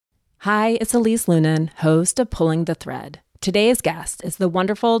Hi, it's Elise Lunan, host of Pulling the Thread. Today's guest is the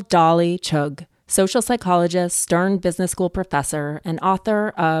wonderful Dolly Chugh, social psychologist, Stern Business School professor, and author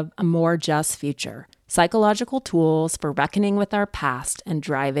of A More Just Future, Psychological Tools for Reckoning with Our Past and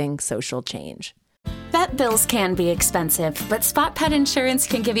Driving Social Change. Vet bills can be expensive, but Spot Pet Insurance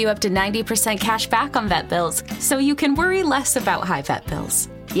can give you up to 90% cash back on vet bills, so you can worry less about high vet bills.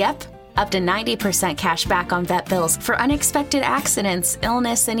 Yep. Up to 90% cash back on vet bills for unexpected accidents,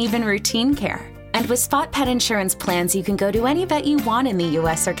 illness, and even routine care. And with Spot Pet Insurance plans, you can go to any vet you want in the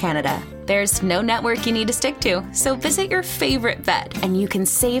US or Canada. There's no network you need to stick to, so visit your favorite vet and you can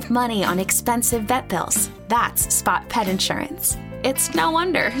save money on expensive vet bills. That's Spot Pet Insurance. It's no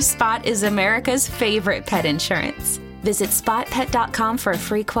wonder Spot is America's favorite pet insurance. Visit spotpet.com for a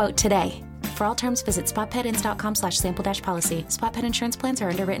free quote today. For all terms, visit spotpetins.com/sample-policy. Spot Pet Insurance plans are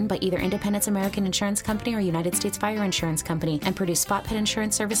underwritten by either Independence American Insurance Company or United States Fire Insurance Company and produce Spot Pet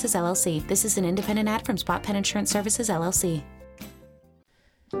Insurance Services, LLC. This is an independent ad from Spot Pet Insurance Services, LLC.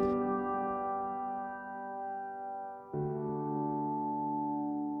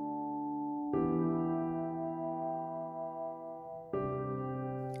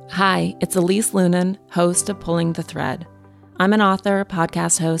 Hi, it's Elise Lunan, host of Pulling the Thread. I'm an author,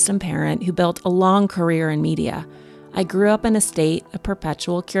 podcast host, and parent who built a long career in media. I grew up in a state of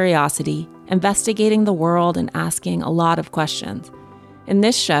perpetual curiosity, investigating the world and asking a lot of questions. In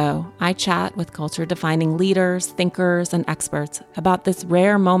this show, I chat with culture-defining leaders, thinkers, and experts about this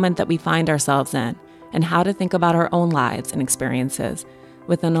rare moment that we find ourselves in and how to think about our own lives and experiences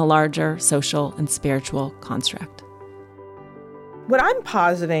within a larger social and spiritual construct. What I'm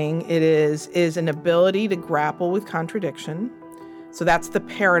positing it is an ability to grapple with contradiction. So that's the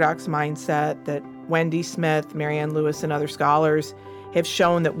paradox mindset that Wendy Smith, Marianne Lewis, and other scholars have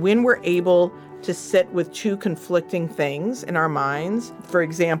shown that when we're able to sit with two conflicting things in our minds, for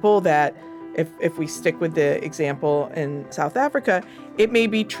example, that if we stick with the example in South Africa, it may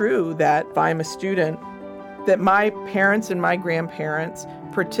be true that if I'm a student, that my parents and my grandparents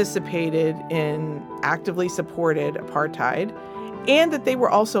participated in actively supported apartheid, and that they were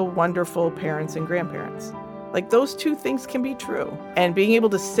also wonderful parents and grandparents. Like, those two things can be true. And being able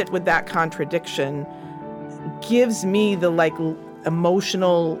to sit with that contradiction gives me the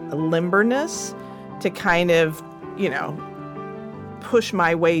emotional limberness to kind of, push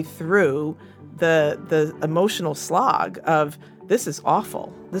my way through the emotional slog of this is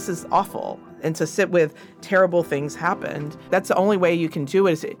awful. This is awful. And to sit with terrible things happened. That's the only way you can do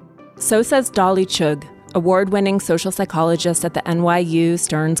it. So says Dolly Chugh, award-winning social psychologist at the NYU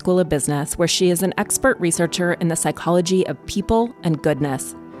Stern School of Business, where she is an expert researcher in the psychology of people and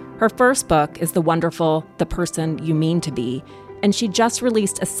goodness. Her first book is the wonderful The Person You Mean to Be, and she just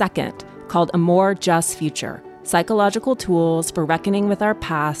released a second called A More Just Future, Psychological Tools for Reckoning with Our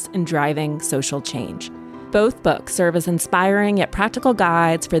Past and Driving Social Change. Both books serve as inspiring yet practical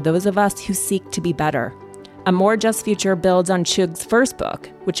guides for those of us who seek to be better. A More Just Future builds on Chugh's first book,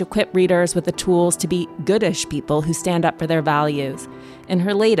 which equipped readers with the tools to be goodish people who stand up for their values. In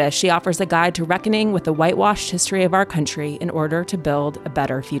her latest, she offers a guide to reckoning with the whitewashed history of our country in order to build a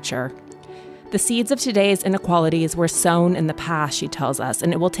better future. The seeds of today's inequalities were sown in the past, she tells us,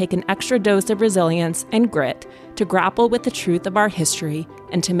 and it will take an extra dose of resilience and grit to grapple with the truth of our history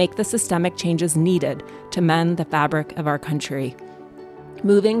and to make the systemic changes needed to mend the fabric of our country.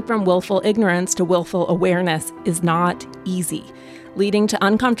 Moving from willful ignorance to willful awareness is not easy, leading to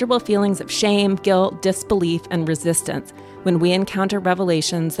uncomfortable feelings of shame, guilt, disbelief, and resistance when we encounter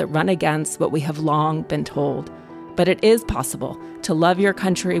revelations that run against what we have long been told. But it is possible to love your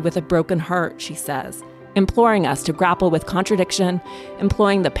country with a broken heart, she says, imploring us to grapple with contradiction,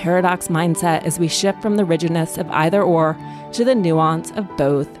 employing the paradox mindset as we shift from the rigidness of either or to the nuance of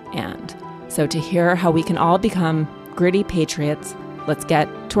both and. So to hear how we can all become gritty patriots, let's get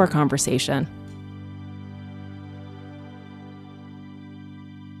to our conversation.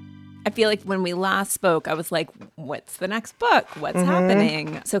 I feel like when we last spoke, I was like, what's the next book? What's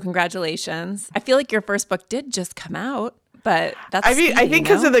happening? So congratulations. I feel like your first book did just come out, but that's I think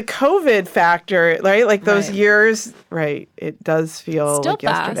because of the COVID factor, right? Like those years, right? It does feel still like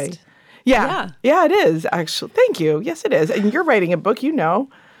yesterday. fast. Yeah, it is, actually. Thank you. Yes, it is. And you're writing a book, I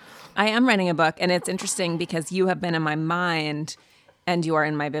am writing a book, and it's interesting because you have been in my mind and you are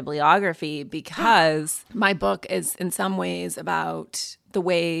in my bibliography because my book is in some ways about the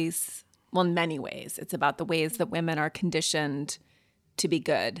ways, well, in many ways, it's about the ways that women are conditioned to be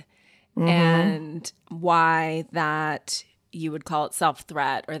good and why that you would call it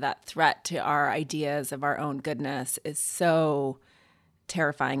self-threat or that threat to our ideas of our own goodness is so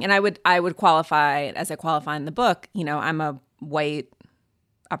terrifying. And I would qualify it as I qualify in the book, I'm a white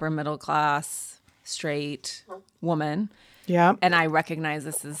upper middle class, straight woman. Yeah. And I recognize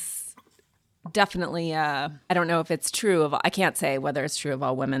this is definitely, I don't know if it's true of, I can't say whether it's true of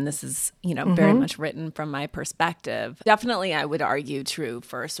all women. This is, very much written from my perspective. Definitely, I would argue true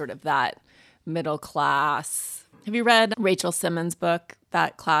for sort of that middle class. Have you read Rachel Simmons' book,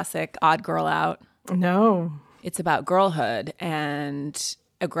 that classic Odd Girl Out? No. It's about girlhood and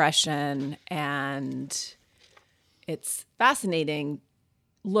aggression, and it's fascinating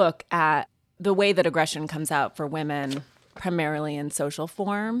look at the way that aggression comes out for women, primarily in social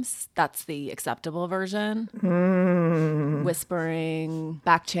forms. That's the acceptable version. Whispering,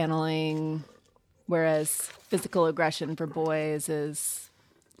 back channeling, whereas physical aggression for boys is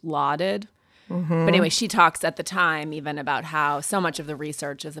lauded. But anyway, she talks at the time even about how so much of the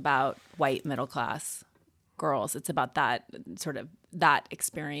research is about white middle class girls. It's about that sort of that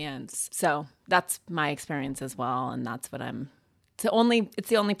experience. So that's my experience as well, and that's what it's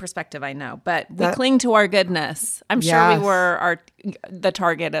the only perspective I know. But we cling to our goodness. I'm sure we were the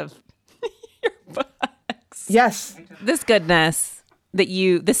target of your books. Yes. This goodness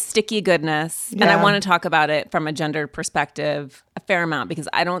this sticky goodness. And I want to talk about it from a gendered perspective a fair amount, because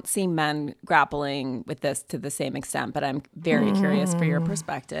I don't see men grappling with this to the same extent, but I'm very curious for your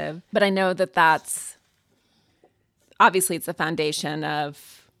perspective. But I know that's obviously it's the foundation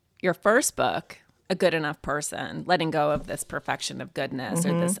of your first book, A Good Enough Person, letting go of this perfection of goodness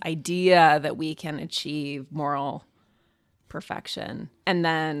or this idea that we can achieve moral perfection. And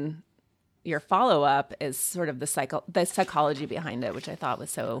then your follow-up is sort of the psychology behind it, which I thought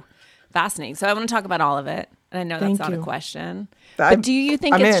was so fascinating. So I want to talk about all of it. And I know that's not a question. But do you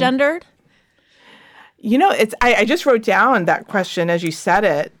think it's gendered? I just wrote down that question as you said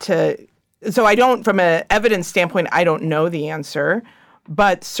it so I don't, from an evidence standpoint, I don't know the answer.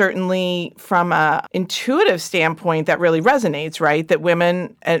 But certainly from an intuitive standpoint, that really resonates, right? That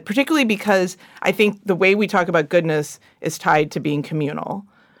women, and particularly because I think the way we talk about goodness is tied to being communal,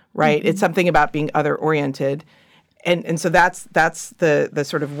 right? It's something about being other-oriented. And so that's the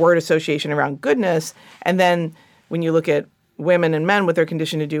sort of word association around goodness. And then when you look at women and men, what they're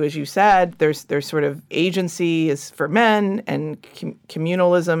conditioned to do, as you said, there's sort of agency is for men and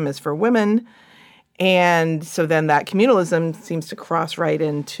communalism is for women. And so then that communalism seems to cross right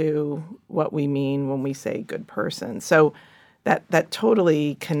into what we mean when we say good person. So that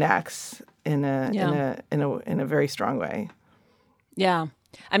totally connects in a very strong way. Yeah.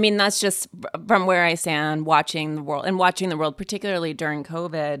 I mean, that's just from where I stand, watching the world, particularly during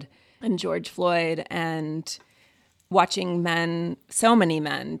COVID and George Floyd, and watching so many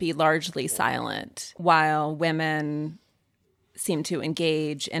men be largely silent while women seem to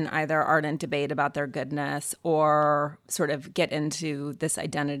engage in either ardent debate about their goodness or sort of get into this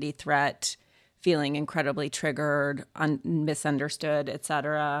identity threat, feeling incredibly triggered, misunderstood, et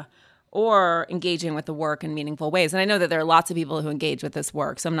cetera, or engaging with the work in meaningful ways. And I know that there are lots of people who engage with this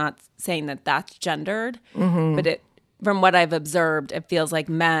work, so I'm not saying that that's gendered, but from what I've observed, it feels like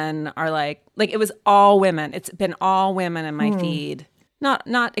men are like it was all women. It's been all women in my feed,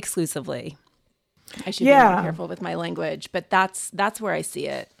 not exclusively. I should be more careful with my language, but that's where I see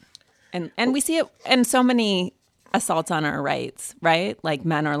it. And we see it in so many assaults on our rights, right? Like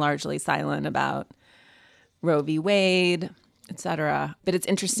men are largely silent about Roe v. Wade, et cetera. But it's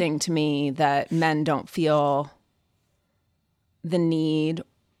interesting to me that men don't feel the need,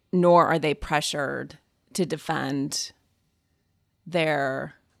 nor are they pressured to defend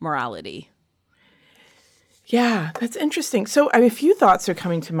their morality. Yeah, that's interesting. So a few thoughts are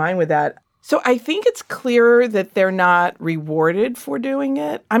coming to mind with that. So I think it's clear that they're not rewarded for doing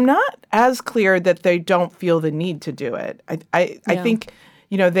it. I'm not as clear that they don't feel the need to do it. I think,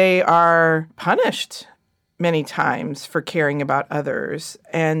 they are punished many times for caring about others.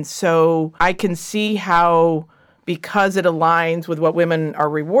 And so I can see how, because it aligns with what women are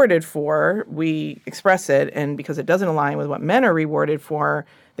rewarded for, we express it. And because it doesn't align with what men are rewarded for,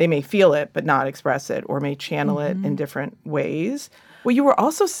 they may feel it but not express it, or may channel it in different ways. Well, you were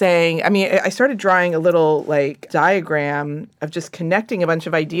also saying, I started drawing a little diagram of just connecting a bunch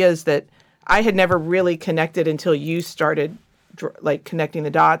of ideas that I had never really connected until you started connecting the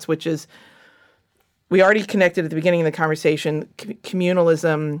dots, which is, we already connected at the beginning of the conversation,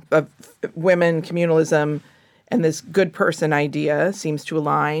 communalism of women, communalism, and this good person idea seems to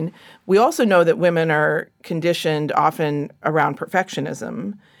align. We also know that women are conditioned often around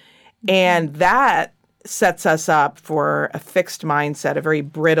perfectionism, and that sets us up for a fixed mindset, a very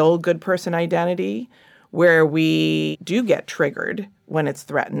brittle good person identity, where we do get triggered when it's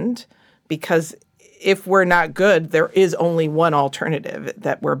threatened, because if we're not good, there is only one alternative,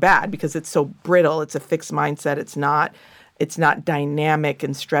 that we're bad, because it's so brittle. It's a fixed mindset. it's not dynamic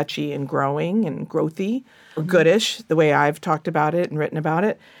and stretchy and growing and growthy or goodish the way I've talked about it and written about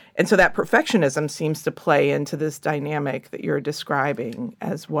it. And so that perfectionism seems to play into this dynamic that you're describing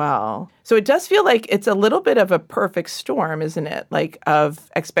as well. So it does feel like it's a little bit of a perfect storm, isn't it? Like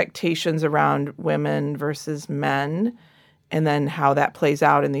of expectations around women versus men, and then how that plays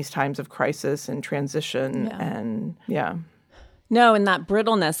out in these times of crisis and transition. And No, and that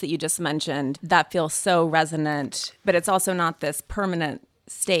brittleness that you just mentioned, that feels so resonant, but it's also not this permanent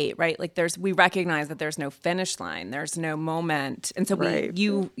state, right? Like we recognize that there's no finish line, there's no moment. And so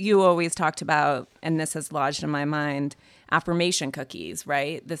you always talked about, and this has lodged in my mind, affirmation cookies,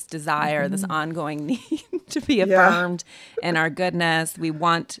 right? This desire, this ongoing need to be affirmed in our goodness. We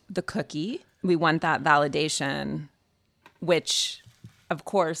want the cookie. We want that validation, which of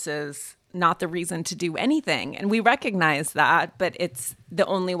course is not the reason to do anything. And we recognize that, but it's the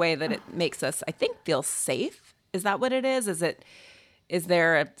only way that it makes us, I think, feel safe. Is that what it is? Is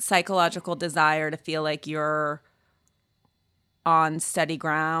there a psychological desire to feel like you're on steady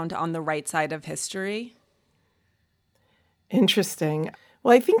ground, on the right side of history? Interesting.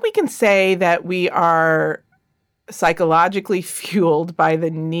 Well, I think we can say that we are psychologically fueled by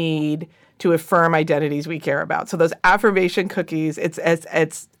the need to affirm identities we care about. So those affirmation cookies, it's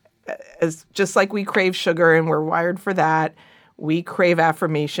just like we crave sugar and we're wired for that. We crave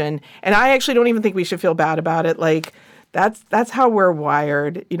affirmation. And I actually don't even think we should feel bad about it. Like, that's how we're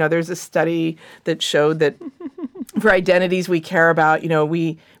wired. You know, there's a study that showed that for identities we care about, you know,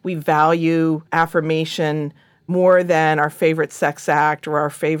 we value affirmation more than our favorite sex act or our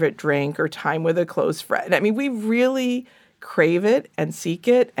favorite drink or time with a close friend. I mean, we really crave it and seek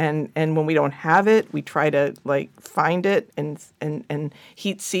it, and when we don't have it, we try to like find it and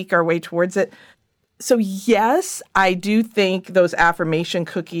heat seek our way towards it. So yes, I do think those affirmation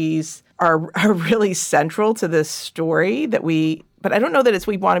cookies are really central to this story but I don't know that it's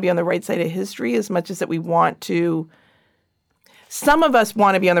we want to be on the right side of history as much as that we want to. Some of us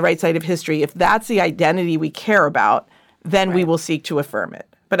want to be on the right side of history. If that's the identity we care about, then we will seek to affirm it.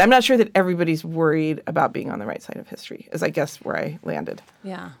 But I'm not sure that everybody's worried about being on the right side of history, is I guess where I landed.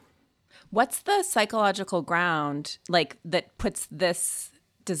 Yeah. What's the psychological ground like that puts this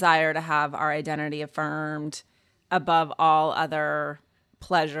desire to have our identity affirmed above all other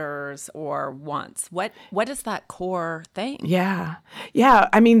pleasures or wants? What is that core thing? Yeah.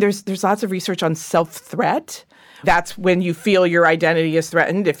 I mean, there's lots of research on self-threat. That's when you feel your identity is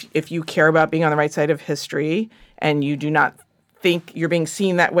threatened. If you care about being on the right side of history and you do not think you're being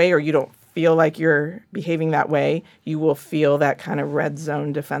seen that way, or you don't feel like you're behaving that way, you will feel that kind of red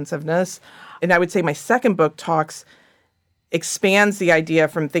zone defensiveness. And I would say my second book expands the idea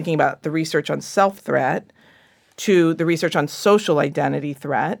from thinking about the research on self-threat to the research on social identity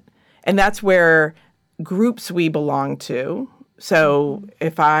threat. And that's where groups we belong to. So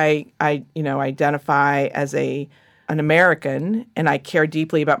if I identify as an American and I care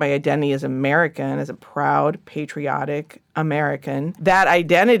deeply about my identity as American, as a proud, patriotic American, that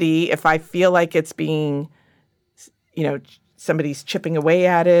identity, if I feel like it's being, somebody's chipping away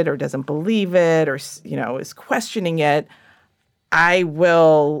at it or doesn't believe it or, is questioning it, I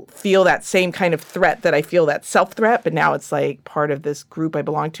will feel that same kind of threat that I feel that self-threat, but now it's like part of this group I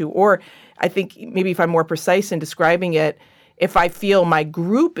belong to. Or I think maybe if I'm more precise in describing it, if I feel my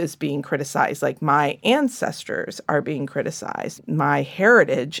group is being criticized, like my ancestors are being criticized, my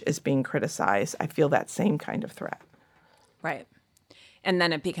heritage is being criticized, I feel that same kind of threat. Right. And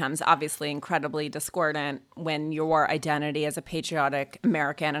then it becomes obviously incredibly discordant when your identity as a patriotic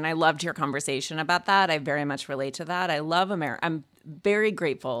American, and I loved your conversation about that. I very much relate to that. I love America. I'm very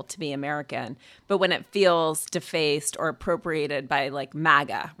grateful to be American. But when it feels defaced or appropriated by like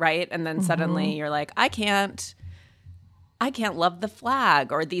MAGA, right? And then suddenly you're like, I can't love the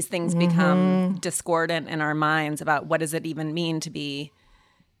flag, or these things become discordant in our minds about what does it even mean to be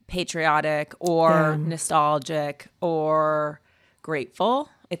patriotic or nostalgic or grateful.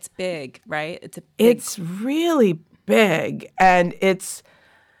 It's big, right? It's really big. And that's,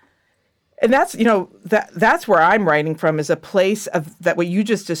 that's where I'm writing from, is a place of that what you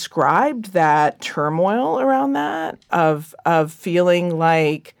just described, that turmoil around that of feeling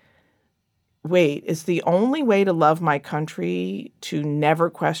like, wait, is the only way to love my country to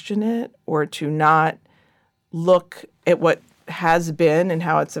never question it or to not look at what has been and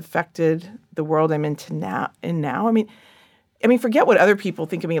how it's affected the world I'm into now? I mean, forget what other people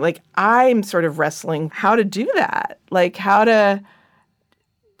think of me. Like, I'm sort of wrestling how to do that. Like, am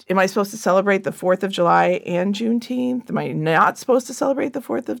I supposed to celebrate the 4th of July and Juneteenth? Am I not supposed to celebrate the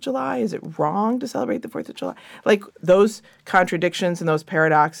 4th of July? Is it wrong to celebrate the 4th of July? Like, those contradictions and those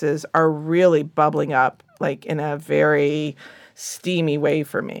paradoxes are really bubbling up like in a very steamy way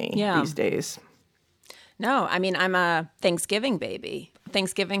for me these days. No, I mean, I'm a Thanksgiving baby.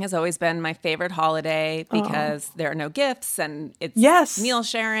 Thanksgiving has always been my favorite holiday because there are no gifts and it's meal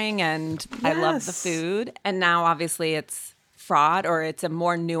sharing and I love the food. And now obviously it's fraught, or it's a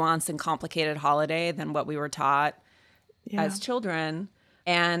more nuanced and complicated holiday than what we were taught as children.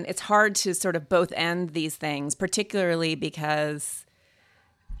 And it's hard to sort of both end these things, particularly because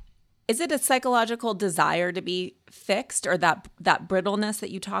is it a psychological desire to be fixed, or that brittleness that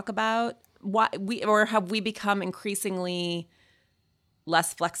you talk about? Or have we become increasingly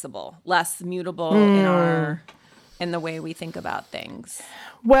less flexible, less mutable in the way we think about things?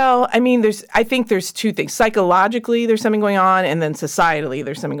 Well, I mean, I think there's two things. Psychologically, there's something going on, and then societally,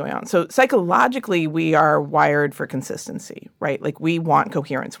 there's something going on. So psychologically, we are wired for consistency, right? Like we want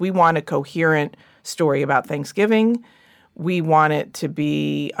coherence. We want a coherent story about Thanksgiving. We want it to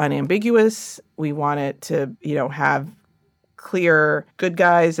be unambiguous. We want it to, have clear good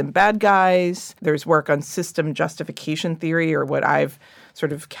guys and bad guys. There's work on system justification theory, or what I've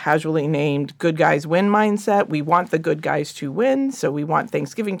sort of casually named good guys win mindset. We want the good guys to win. So we want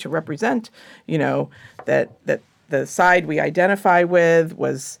Thanksgiving to represent, that the side we identify with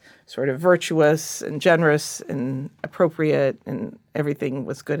was sort of virtuous and generous and appropriate and everything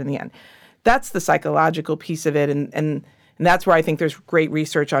was good in the end. That's the psychological piece of it. And that's where I think there's great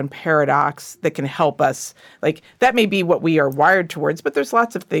research on paradox that can help us. Like, that may be what we are wired towards, but there's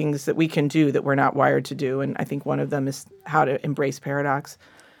lots of things that we can do that we're not wired to do. And I think one of them is how to embrace paradox.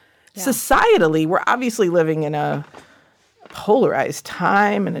 Yeah. Societally, we're obviously living in a polarized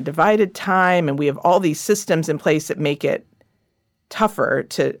time and a divided time, and we have all these systems in place that make it tougher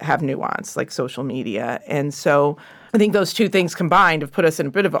to have nuance, like social media. And so I think those two things combined have put us in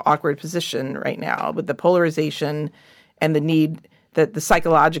a bit of an awkward position right now with the polarization and the need that the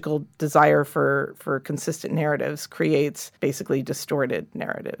psychological desire for consistent narratives creates basically distorted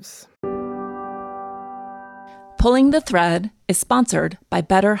narratives. Pulling the Thread is sponsored by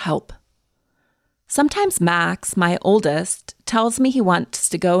BetterHelp. Sometimes Max, my oldest, tells me he wants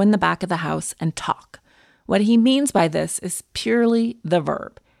to go in the back of the house and talk. What he means by this is purely the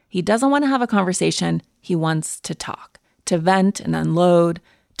verb. He doesn't want to have a conversation. He wants to talk, to vent and unload,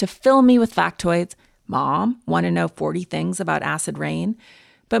 to fill me with factoids. Mom, want to know 40 things about acid rain?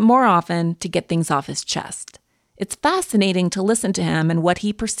 But more often, to get things off his chest. It's fascinating to listen to him and what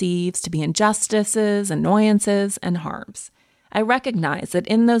he perceives to be injustices, annoyances, and harms. I recognize that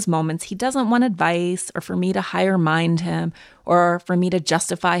in those moments, he doesn't want advice or for me to higher mind him or for me to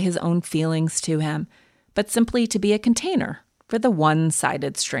justify his own feelings to him, but simply to be a container for the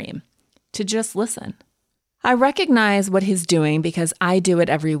one-sided stream, to just listen. I recognize what he's doing because I do it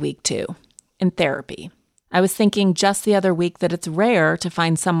every week too, in therapy. I was thinking just the other week that it's rare to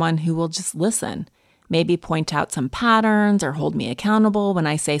find someone who will just listen, maybe point out some patterns or hold me accountable when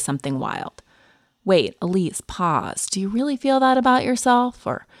I say something wild. Wait, Elise, pause. Do you really feel that about yourself?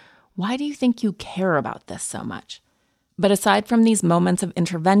 Or why do you think you care about this so much? But aside from these moments of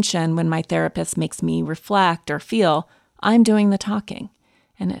intervention when my therapist makes me reflect or feel, I'm doing the talking,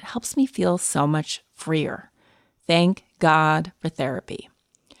 and it helps me feel so much freer. Thank God for therapy.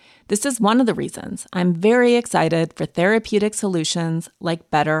 This is one of the reasons I'm very excited for therapeutic solutions like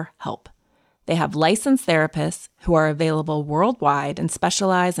BetterHelp. They have licensed therapists who are available worldwide and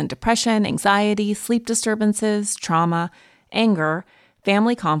specialize in depression, anxiety, sleep disturbances, trauma, anger,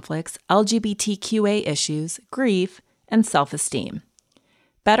 family conflicts, LGBTQA issues, grief, and self-esteem.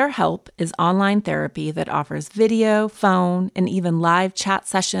 BetterHelp is online therapy that offers video, phone, and even live chat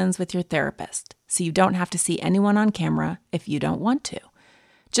sessions with your therapist, so you don't have to see anyone on camera if you don't want to.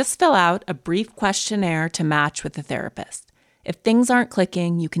 Just fill out a brief questionnaire to match with the therapist. If things aren't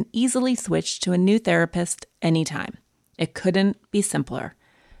clicking, you can easily switch to a new therapist anytime. It couldn't be simpler.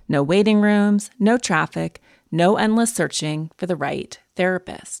 No waiting rooms, no traffic, no endless searching for the right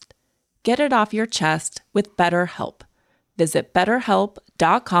therapist. Get it off your chest with BetterHelp. Visit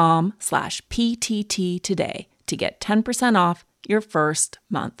betterhelp.com/PTT today to get 10% off your first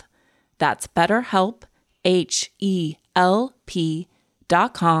month. That's BetterHelp, HELP.com/PTT.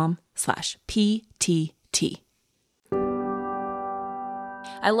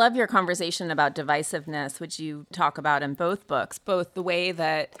 I love your conversation about divisiveness, which you talk about in both books, both the way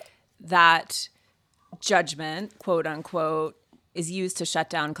that judgment, quote unquote, is used to shut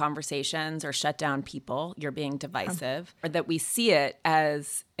down conversations or shut down people, you're being divisive, or that we see it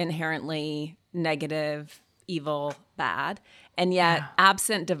as inherently negative, evil, bad. And yet,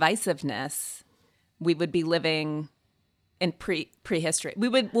 absent divisiveness, we would be living in prehistory. We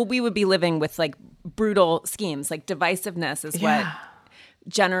would be living with like brutal schemes. Like divisiveness is what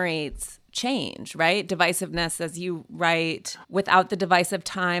generates change, right? Divisiveness, as you write, without the divisive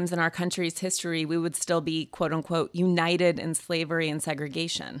times in our country's history, we would still be, quote unquote, united in slavery and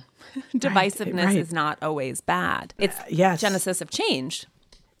segregation. Divisiveness is not always bad. It's genesis of change.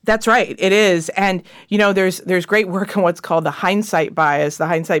 That's right. It is. And, there's great work on what's called the hindsight bias. The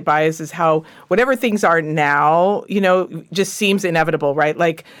hindsight bias is how whatever things are now, just seems inevitable, right?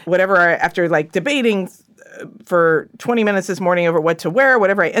 Like whatever, after like debating for 20 minutes this morning over what to wear,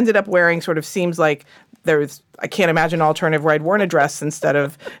 whatever I ended up wearing sort of seems like I can't imagine an alternative where I'd worn a dress instead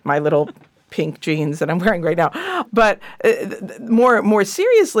of my little pink jeans that I'm wearing right now. But more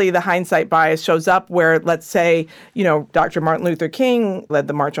seriously, the hindsight bias shows up where, let's say, Dr. Martin Luther King led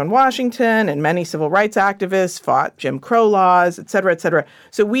the March on Washington and many civil rights activists fought Jim Crow laws, et cetera, et cetera.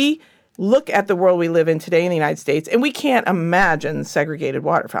 So we look at the world we live in today in the United States, and we can't imagine segregated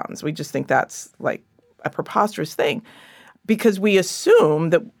water fountains. We just think that's like a preposterous thing because we assume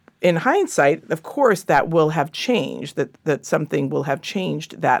that in hindsight, of course, that will have changed, that something will have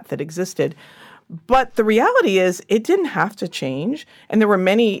changed that existed. But the reality is it didn't have to change. And there were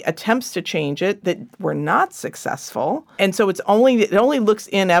many attempts to change it that were not successful. And so it only looks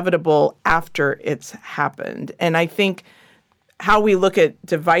inevitable after it's happened. And I think how we look at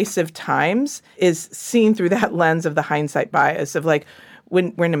divisive times is seen through that lens of the hindsight bias of like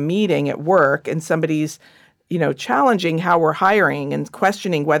when we're in a meeting at work and somebody's challenging how we're hiring and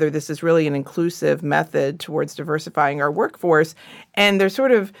questioning whether this is really an inclusive method towards diversifying our workforce. And they're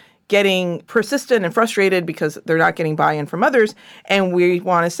sort of getting persistent and frustrated because they're not getting buy-in from others. And we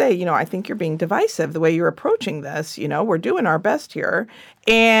want to say, I think you're being divisive the way you're approaching this. We're doing our best here.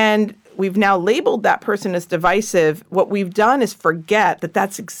 And we've now labeled that person as divisive. What we've done is forget that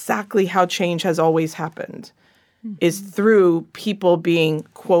that's exactly how change has always happened, is through people being,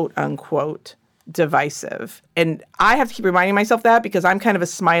 quote unquote, divisive. And I have to keep reminding myself that because I'm kind of a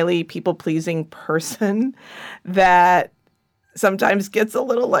smiley, people-pleasing person that sometimes gets a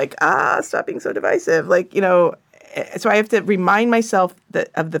little like, stop being so divisive. So I have to remind myself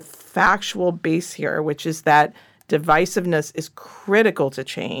of the factual base here, which is that divisiveness is critical to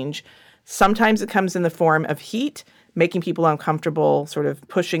change. Sometimes it comes in the form of heat, making people uncomfortable, sort of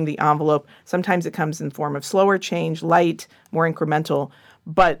pushing the envelope. Sometimes it comes in the form of slower change, light, more incremental.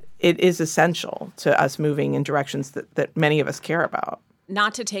 But it is essential to us moving in directions that many of us care about.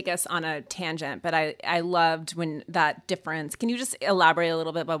 Not to take us on a tangent, but I loved when that difference. Can you just elaborate a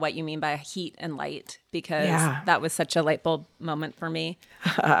little bit about what you mean by heat and light? Because that was such a light bulb moment for me.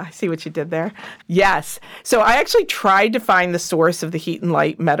 I see what you did there. Yes. So I actually tried to find the source of the heat and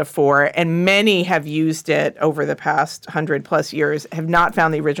light metaphor, and many have used it over the past 100+ years, have not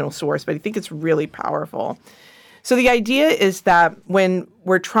found the original source, but I think it's really powerful. So the idea is that when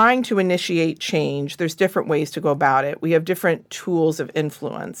we're trying to initiate change, there's different ways to go about it. We have different tools of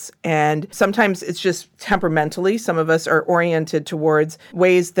influence. And sometimes it's just temperamentally. Some of us are oriented towards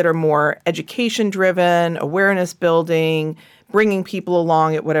ways that are more education-driven, awareness building, bringing people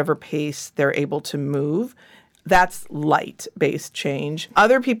along at whatever pace they're able to move. That's light-based change.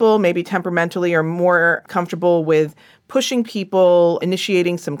 Other people, maybe temperamentally, are more comfortable with pushing people,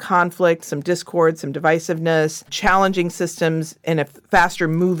 initiating some conflict, some discord, some divisiveness, challenging systems in a faster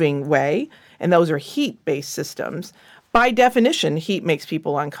moving way. And those are heat-based systems. By definition, heat makes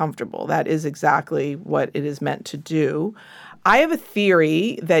people uncomfortable. That is exactly what it is meant to do. I have a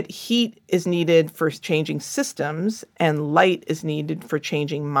theory that heat is needed for changing systems and light is needed for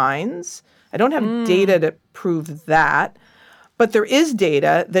changing minds. I don't have data to prove that, but there is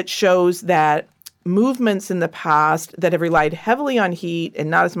data that shows that movements in the past that have relied heavily on heat and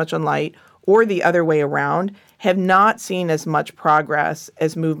not as much on light, or the other way around, have not seen as much progress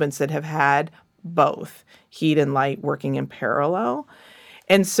as movements that have had both heat and light working in parallel.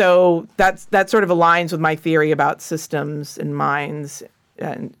 And so that sort of aligns with my theory about systems and minds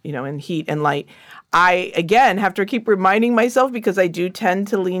and, and heat and light. I, again, have to keep reminding myself because I do tend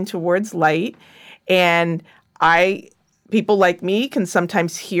to lean towards light. And people like me can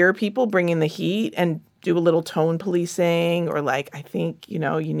sometimes hear people bringing the heat and do a little tone policing or I think, you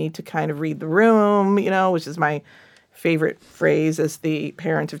need to kind of read the room, which is my favorite phrase as the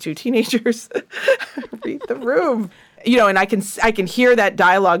parent of two teenagers. Read the room. And I can hear that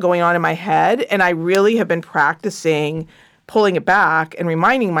dialogue going on in my head. And I really have been practicing pulling it back and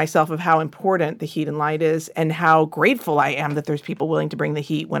reminding myself of how important the heat and light is and how grateful I am that there's people willing to bring the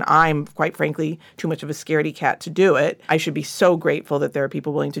heat when I'm, quite frankly, too much of a scaredy cat to do it. I should be so grateful that there are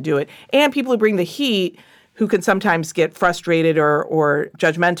people willing to do it. And people who bring the heat who can sometimes get frustrated or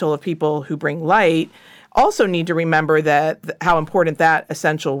judgmental of people who bring light also need to remember that how important that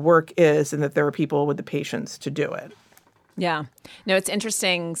essential work is and that there are people with the patience to do it. Yeah. No, it's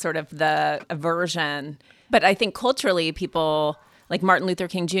interesting, sort of the aversion. But I think culturally, people like Martin Luther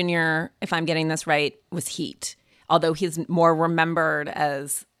King Jr., if I'm getting this right, was heat. Although he's more remembered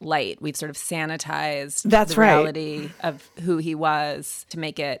as light. We've sort of sanitized the reality of who he was to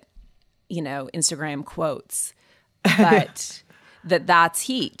make it, Instagram quotes. But that's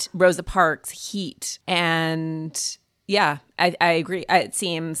heat. Rosa Parks, heat. And yeah, I agree. It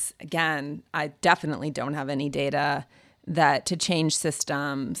seems, again, I definitely don't have any data that to change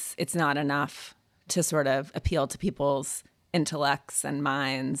systems, it's not enough to sort of appeal to people's intellects and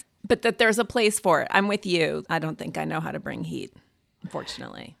minds, but that there's a place for it. I'm with you. I don't think I know how to bring heat,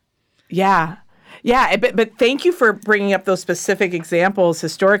 unfortunately. Yeah. Yeah, but thank you for bringing up those specific examples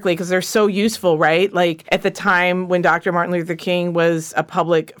historically, because they're so useful, right? Like at the time when Dr. Martin Luther King was a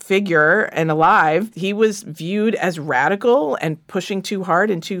public figure and alive, he was viewed as radical and pushing too hard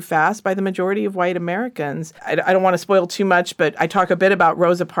and too fast by the majority of white Americans. I don't want to spoil too much, but I talk a bit about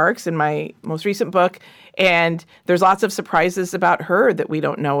Rosa Parks in my most recent book. And there's lots of surprises about her that we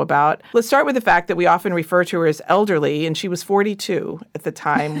don't know about. Let's start with the fact that we often refer to her as elderly, and she was 42 at the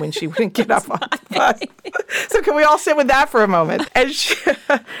time when she wouldn't get up on the bus. So can we all sit with that for a moment?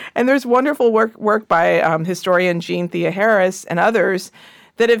 And there's wonderful work by historian Jean Thea Harris and others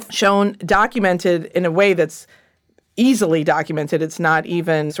that have shown, documented in a way that's easily documented, it's not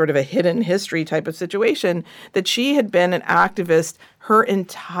even sort of a hidden history type of situation, that she had been an activist her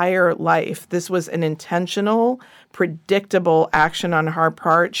entire life. This was an intentional, predictable action on her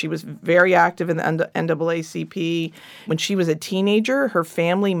part. She was very active in the NAACP. When she was a teenager, her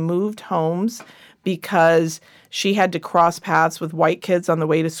family moved homes because she had to cross paths with white kids on the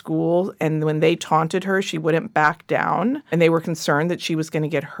way to school. And when they taunted her, she wouldn't back down. And they were concerned that she was going to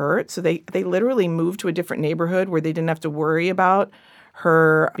get hurt. So they literally moved to a different neighborhood where they didn't have to worry about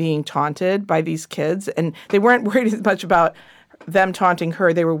her being taunted by these kids. And they weren't worried as much about them taunting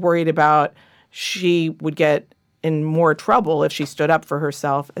her. They were worried about she would get in more trouble if she stood up for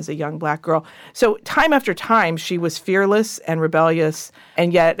herself as a young Black girl. So time after time, she was fearless and rebellious.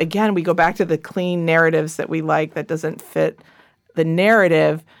 And yet, again, we go back to the clean narratives that we like that doesn't fit the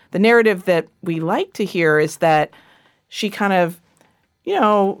narrative. The narrative that we like to hear is that she kind of,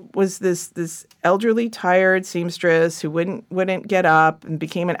 was this elderly, tired seamstress who wouldn't get up and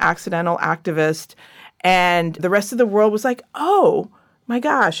became an accidental activist. And the rest of the world was like, oh, my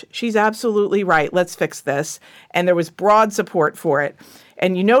gosh, she's absolutely right. Let's fix this. And there was broad support for it.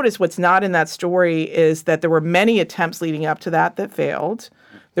 And you notice what's not in that story is that there were many attempts leading up to that failed.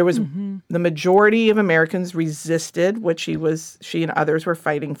 There was the majority of Americans resisted what she and others were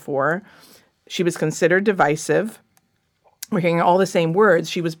fighting for. She was considered divisive. We're hearing all the same words.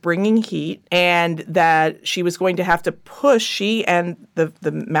 She was bringing heat, and that she was going to have to push, she and the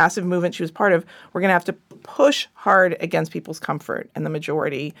massive movement she was part of, were going to have to push hard against people's comfort and the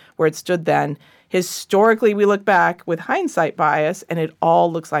majority where it stood then. Historically, we look back with hindsight bias, and it all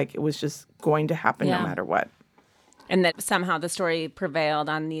looks like it was just going to happen no matter what. And that somehow the story prevailed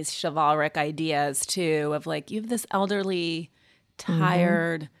on these chivalric ideas, too, of like, you have this elderly,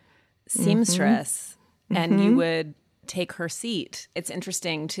 tired seamstress, and you would take her seat. It's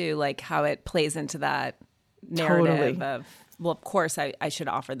interesting, too, like how it plays into that narrative of, well, of course, I should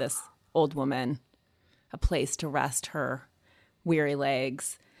offer this old woman a place to rest her weary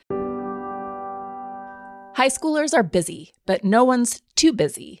legs. High schoolers are busy, but no one's too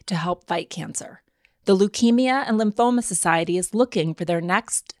busy to help fight cancer. The Leukemia and Lymphoma Society is looking for their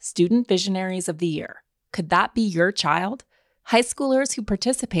next Student Visionaries of the Year. Could that be your child? High schoolers who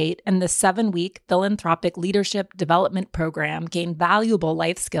participate in the 7-week philanthropic leadership development program gain valuable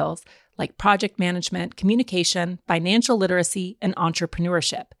life skills like project management, communication, financial literacy, and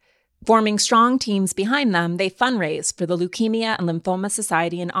entrepreneurship. Forming strong teams behind them, they fundraise for the Leukemia and Lymphoma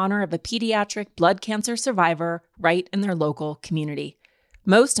Society in honor of a pediatric blood cancer survivor right in their local community.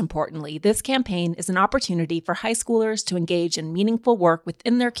 Most importantly, this campaign is an opportunity for high schoolers to engage in meaningful work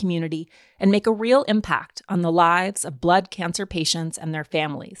within their community and make a real impact on the lives of blood cancer patients and their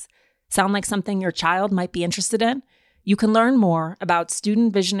families. Sound like something your child might be interested in? You can learn more about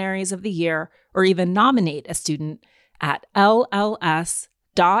Student Visionaries of the Year or even nominate a student at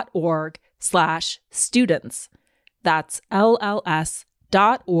lls.org/students. That's lls.org/students.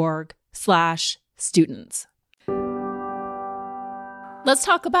 Let's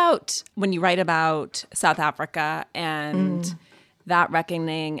talk about when you write about South Africa and that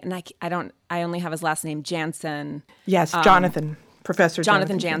reckoning. And I only have his last name, Jansen. Yes, Jonathan, Professor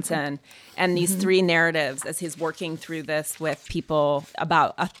Jonathan Jansen. And these three narratives as he's working through this with people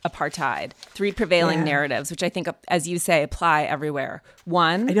about apartheid. Three prevailing narratives, which I think, as you say, apply everywhere.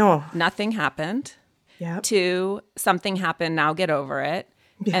 One, I know. Nothing happened. Yep. 2, something happened, now get over it.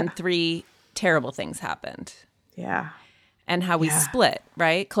 Yeah. And 3, terrible things happened. Yeah. And how we Yeah. split,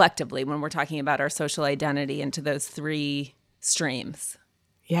 right? Collectively, when we're talking about our social identity into those 3 streams.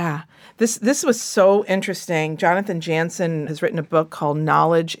 Yeah. This was so interesting. Jonathan Jansen has written a book called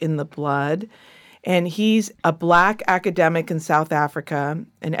Knowledge in the Blood. And he's a Black academic in South Africa,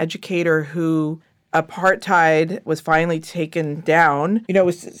 an educator who apartheid was finally taken down.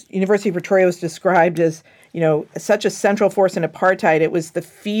 University of Pretoria was described as, such a central force in apartheid. It was the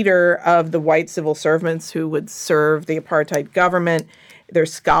feeder of the white civil servants who would serve the apartheid government. Their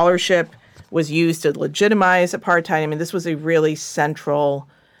scholarship was used to legitimize apartheid. I mean, this was a really central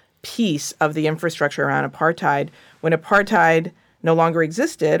piece of the infrastructure around apartheid. When apartheid no longer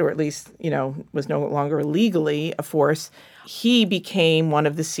existed, or at least, was no longer legally a force, he became one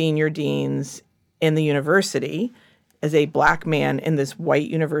of the senior deans in the university as a Black man in this white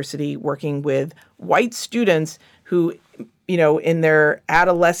university working with white students who, in their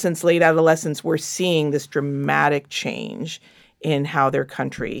adolescence, late adolescence, were seeing this dramatic change in how their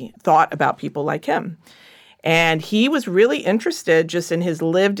country thought about people like him. And he was really interested just in his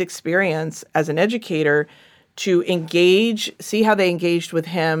lived experience as an educator to see how they engaged with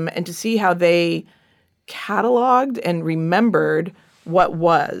him and to see how they cataloged and remembered what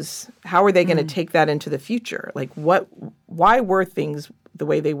was. How are they going to take that into the future? Like why were things the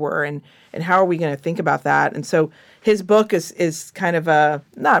way they were, and how are we going to think about that? And so his book is kind of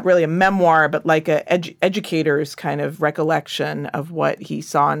not really a memoir, but like a educator's kind of recollection of what he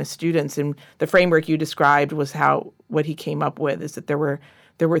saw in his students. And the framework you described was what he came up with is that there were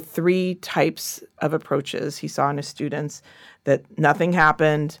 3 types of approaches he saw in his students: that nothing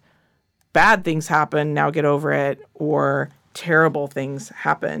happened, bad things happened, now get over it, or terrible things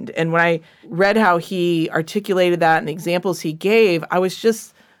happened. And when I read how he articulated that and the examples he gave, I was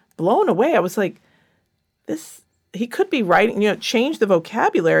just blown away. I was like, he could be writing, change the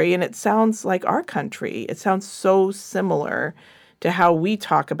vocabulary, and it sounds like our country. It sounds so similar to how we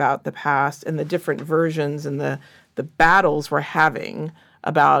talk about the past and the different versions and the battles we're having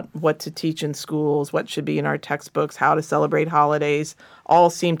about what to teach in schools, what should be in our textbooks, how to celebrate holidays, all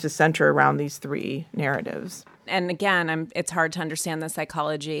seem to center around these 3 narratives. And again, it's hard to understand the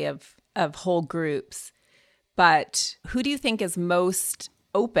psychology of whole groups. But who do you think is most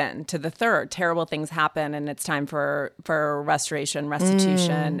open to the third? Terrible things happen, and it's time for restoration,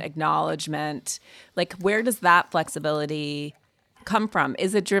 restitution, acknowledgement. Like, where does that flexibility come from?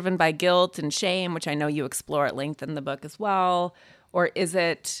 Is it driven by guilt and shame, which I know you explore at length in the book as well? Or is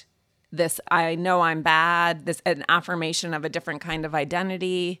it this, I know I'm bad, an affirmation of a different kind of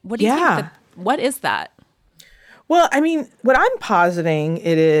identity? What do you think? What is that? Well, I mean, what I'm positing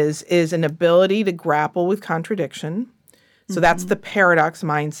it is an ability to grapple with contradiction. So that's the paradox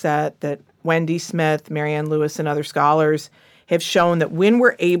mindset that Wendy Smith, Marianne Lewis, and other scholars have shown, that when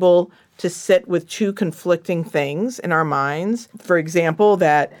we're able to sit with 2 conflicting things in our minds, for example,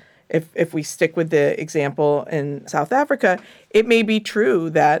 that if we stick with the example in South Africa, it may be true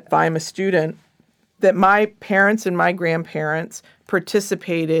that if I'm a student, that my parents and my grandparents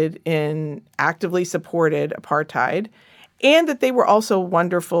participated in, actively supported apartheid, and that they were also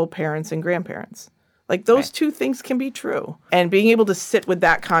wonderful parents and grandparents. Like, those 2 things can be true. And being able to sit with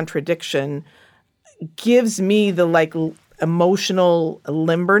that contradiction gives me the emotional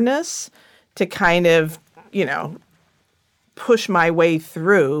limberness to kind of, push my way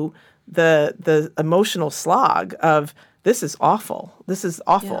through the emotional slog of, this is awful. This is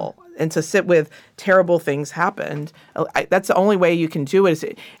awful. Yeah. And to sit with terrible things happened, that's the only way you can do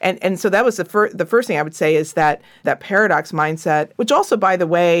it. And so that was the first thing I would say, is that paradox mindset, which also, by the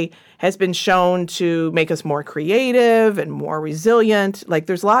way, has been shown to make us more creative and more resilient. Like,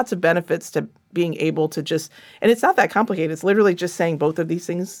 there's lots of benefits to being able to just, and it's not that complicated. It's literally just saying both of these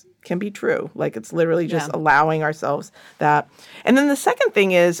things can be true. Like, it's literally just allowing ourselves that. And then the second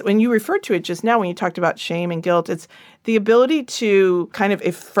thing is, when you referred to it just now, when you talked about shame and guilt, it's the ability to kind of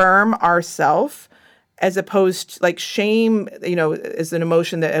affirm ourselves, as opposed to, like, shame, is an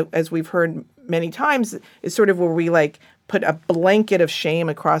emotion that, as we've heard many times, is sort of where we put a blanket of shame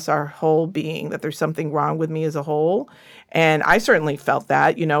across our whole being, that there's something wrong with me as a whole. And I certainly felt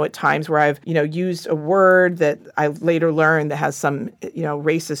that, at times where I've, used a word that I later learned that has some,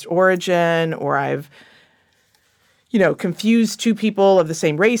 racist origin, or I've, confused 2 people of the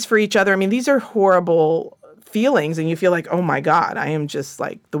same race for each other. I mean, these are horrible feelings, and you feel like, oh my God, I am just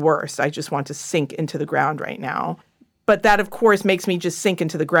like the worst. I just want to sink into the ground right now. But that, of course, makes me just sink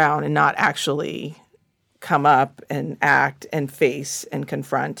into the ground and not actually come up and act and face and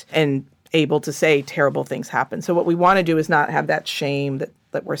confront and able to say terrible things happen. So what we want to do is not have that shame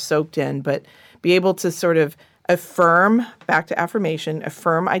that we're soaked in, but be able to sort of affirm, back to affirmation,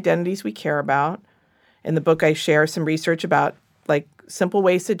 affirm identities we care about. In the book, I share some research about like simple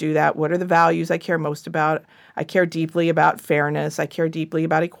ways to do that. What are the values I care most about? I care deeply about fairness. I care deeply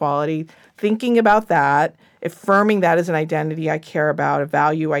about equality. Thinking about that, affirming that as an identity I care about, a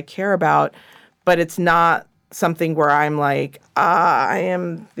value I care about, but it's not something where I'm like, I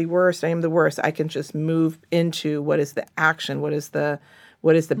am the worst. I can just move into what is the action, what is the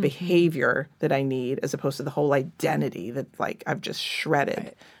behavior that I need, as opposed to the whole identity that like I've just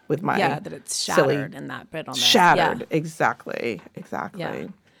shredded with my that it's shattered in that brittleness. Shattered, exactly. Yeah.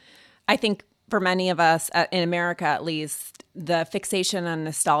 I think for many of us in America, at least, the fixation on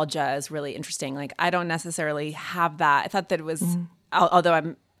nostalgia is really interesting. Like I don't necessarily have that. I thought that it was,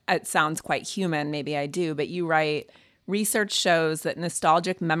 although it sounds quite human, maybe I do, but you write, research shows that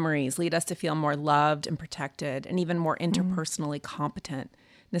nostalgic memories lead us to feel more loved and protected and even more interpersonally competent.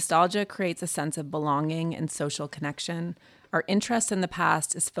 Nostalgia creates a sense of belonging and social connection. Our interest in the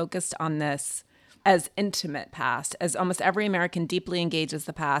past is focused on this as intimate past, as almost every American deeply engages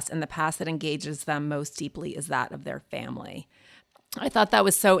the past, and the past that engages them most deeply is that of their family. I thought that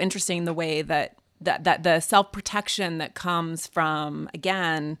was so interesting, the way that the self-protection that comes from,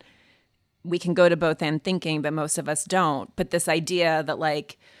 again, we can go to both end thinking, but most of us don't. But this idea that,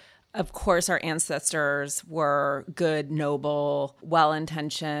 like, of course, our ancestors were good, noble,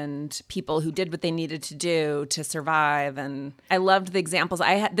 well-intentioned people who did what they needed to do to survive. And I loved the examples.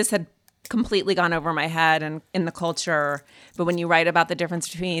 This had completely gone over my head and in the culture. But when you write about the difference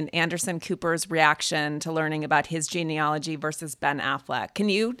between Anderson Cooper's reaction to learning about his genealogy versus Ben Affleck, can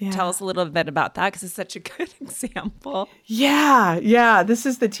you tell us a little bit about that? Because it's such a good example. Yeah. This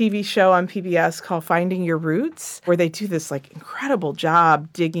is the TV show on PBS called Finding Your Roots, where they do this like incredible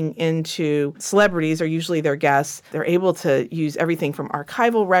job digging into celebrities, or usually their guests. They're able to use everything from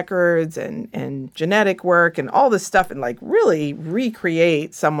archival records and genetic work and all this stuff and like really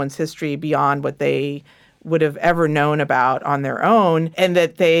recreate someone's history beyond what they would have ever known about on their own. And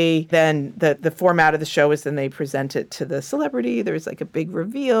that they then, the format of the show is then they present it to the celebrity. There's like a big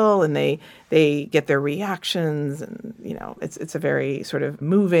reveal and they get their reactions. And, you know, it's a very sort of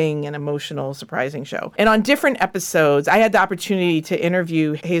moving and emotional, surprising show. And on different episodes, I had the opportunity to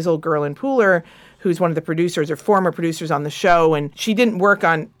interview Hazel Gerland-Pooler, who's one of the producers or former producers on the show. And she didn't work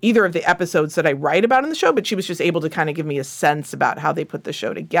on either of the episodes that I write about in the show, but she was just able to kind of give me a sense about how they put the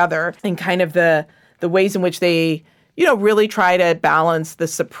show together and kind of the ways in which they, you know, really try to balance the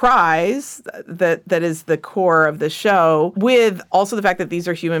surprise that is the core of the show with also the fact that these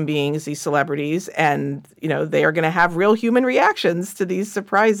are human beings, these celebrities, and, you know, they are going to have real human reactions to these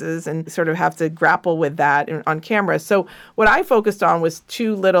surprises and sort of have to grapple with that on camera. So what I focused on was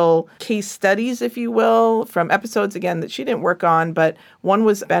two little case studies, if you will, from episodes, again, that she didn't work on, but one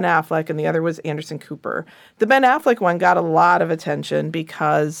was Ben Affleck and the other was Anderson Cooper. The Ben Affleck one got a lot of attention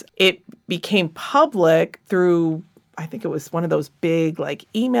because it became public through, I think it was one of those big like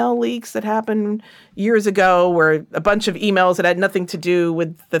email leaks that happened years ago, where a bunch of emails that had nothing to do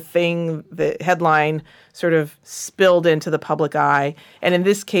with the headline sort of spilled into the public eye. And in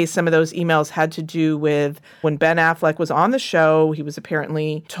this case, some of those emails had to do with when Ben Affleck was on the show, he was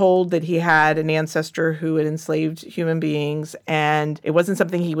apparently told that he had an ancestor who had enslaved human beings, and it wasn't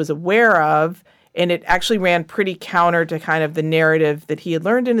something he was aware of. And it actually ran pretty counter to kind of the narrative that he had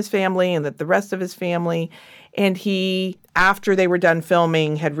learned in his family and that the rest of his family. And he, after they were done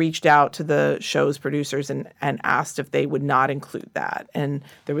filming, had reached out to the show's producers and asked if they would not include that. And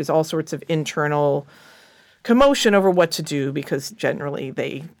there was all sorts of internal commotion over what to do because generally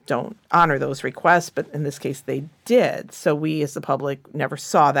they don't honor those requests. But in this case, they did. So we as the public never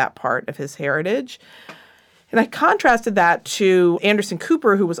saw that part of his heritage. And I contrasted that to Anderson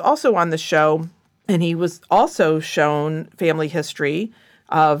Cooper, who was also on the show. And he was also shown family history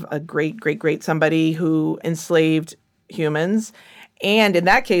of a great somebody who enslaved humans. And in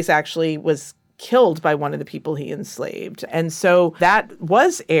that case, actually was killed by one of the people he enslaved. And so that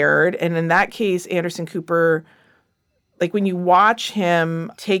was aired. And in that case, Anderson Cooper, like when you watch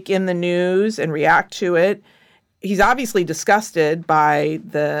him take in the news and react to it, he's obviously disgusted by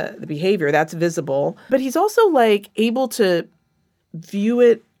the behavior. That's visible. But he's also like able to view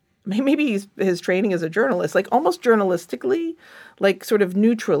it, maybe his training as a journalist, like almost journalistically, like sort of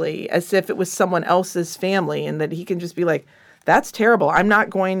neutrally, as if it was someone else's family, and that he can just be like, that's terrible. I'm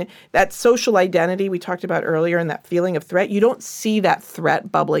not going, that social identity we talked about earlier and that feeling of threat, you don't see that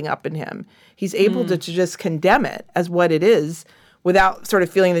threat bubbling up in him. He's able to just condemn it as what it is without sort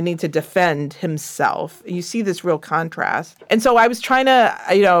of feeling the need to defend himself. You see this real contrast. And so I was trying to,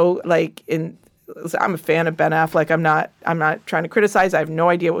 I'm a fan of Ben Affleck. I'm not trying to criticize. I have no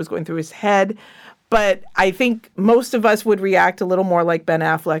idea what was going through his head. But I think most of us would react a little more like Ben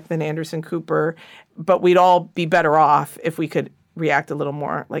Affleck than Anderson Cooper. But we'd all be better off if we could react a little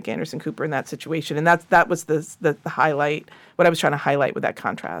more like Anderson Cooper in that situation. And that was the highlight, what I was trying to highlight with that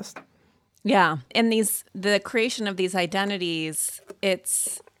contrast. Yeah. And the creation of these identities,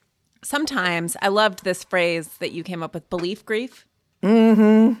 it's sometimes, I loved this phrase that you came up with, belief grief.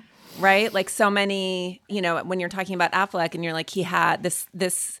 Mm-hmm. Right? Like so many, when you're talking about Affleck and you're like, he had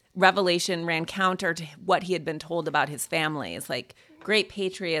this revelation ran counter to what he had been told about his family. It's like great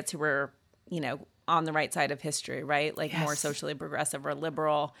patriots who were, on the right side of history, right? Like more socially progressive or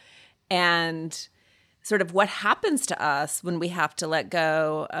liberal. And sort of what happens to us when we have to let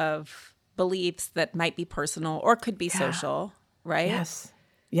go of beliefs that might be personal or could be social, right?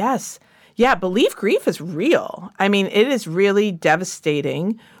 Yes. Yeah, belief grief is real. I mean, it is really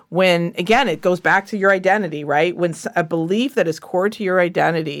devastating when, again, it goes back to your identity, right? When a belief that is core to your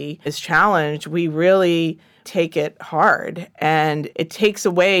identity is challenged, we really take it hard. And it takes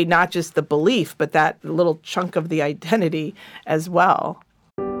away not just the belief, but that little chunk of the identity as well.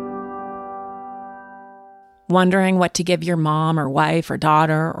 Wondering what to give your mom or wife or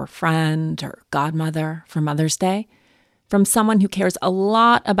daughter or friend or godmother for Mother's Day? From someone who cares a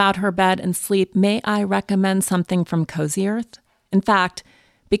lot about her bed and sleep, may I recommend something from Cozy Earth? In fact,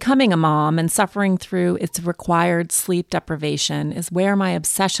 becoming a mom and suffering through its required sleep deprivation is where my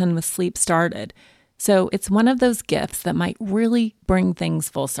obsession with sleep started. So it's one of those gifts that might really bring things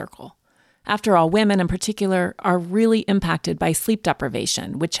full circle. After all, women in particular are really impacted by sleep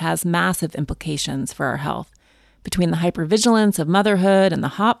deprivation, which has massive implications for our health. Between the hypervigilance of motherhood and the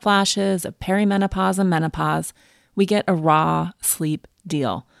hot flashes of perimenopause and menopause, we get a raw sleep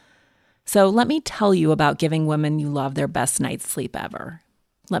deal. So let me tell you about giving women you love their best night's sleep ever.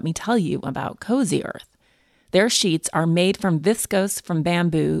 Let me tell you about Cozy Earth. Their sheets are made from viscose from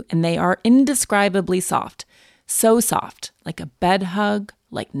bamboo, and they are indescribably soft. So soft, like a bed hug,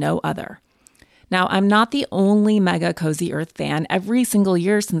 like no other. Now, I'm not the only mega Cozy Earth fan. Every single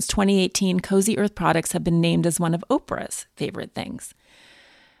year since 2018, Cozy Earth products have been named as one of Oprah's favorite things.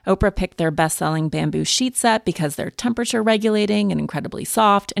 Oprah picked their best-selling bamboo sheet set because they're temperature regulating and incredibly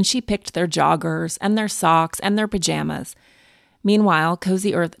soft, and she picked their joggers and their socks and their pajamas. Meanwhile,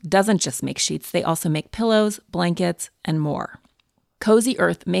 Cozy Earth doesn't just make sheets, they also make pillows, blankets, and more. Cozy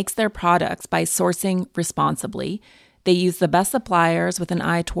Earth makes their products by sourcing responsibly. They use the best suppliers with an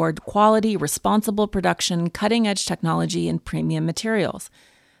eye toward quality, responsible production, cutting-edge technology, and premium materials.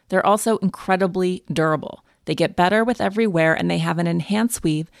 They're also incredibly durable. They get better with every wear, and they have an enhanced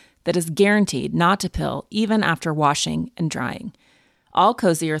weave that is guaranteed not to pill even after washing and drying. All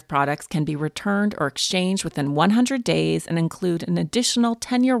Cozy Earth products can be returned or exchanged within 100 days and include an additional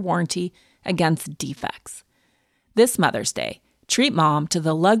 10-year warranty against defects. This Mother's Day, treat mom to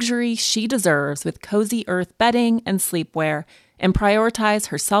the luxury she deserves with Cozy Earth bedding and sleepwear and prioritize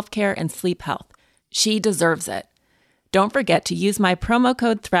her self-care and sleep health. She deserves it. Don't forget to use my promo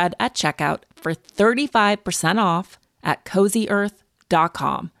code THREAD at checkout for 35% off at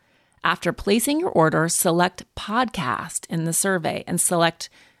CozyEarth.com. After placing your order, select podcast in the survey and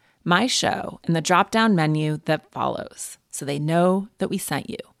select my show in the drop-down menu that follows so they know that we sent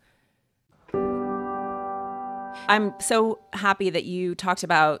you. I'm so happy that you talked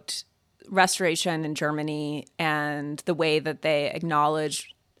about restoration in Germany and the way that they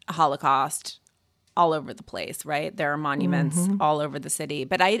acknowledge Holocaust all over the place, right? There are monuments all over the city.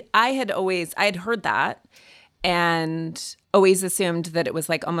 But I had heard that and always assumed that it was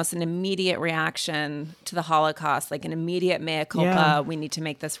like almost an immediate reaction to the Holocaust, like an immediate mea culpa. Yeah. We need to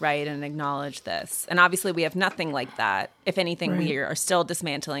make this right and acknowledge this. And obviously we have nothing like that. If anything, we are still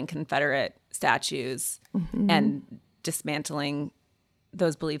dismantling Confederate statues and dismantling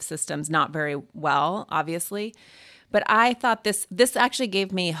those belief systems not very well, obviously. But I thought this actually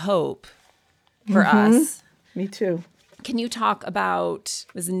gave me hope for us. Me too. Can you talk about,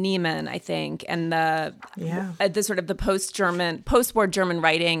 it was Niemann, I think, and the sort of the post-war German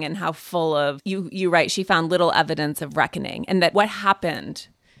writing and how full of, you write, she found little evidence of reckoning, and that what happened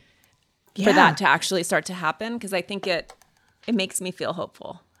for that to actually start to happen? Because I think it makes me feel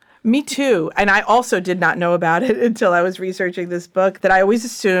hopeful. Me too. And I also did not know about it until I was researching this book, that I always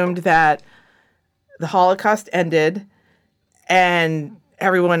assumed that the Holocaust ended and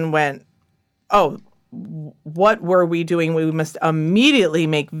everyone went, oh, what were we doing? We must immediately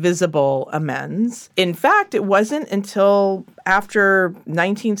make visible amends. In fact, it wasn't until after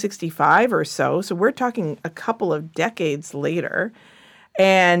 1965 or so. So we're talking a couple of decades later.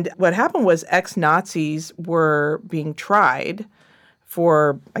 And what happened was ex-Nazis were being tried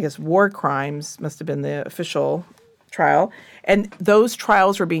for, I guess, war crimes, must have been the official trial. And those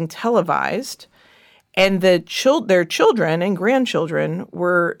trials were being televised. And their children and grandchildren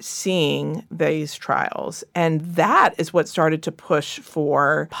were seeing these trials. And that is what started to push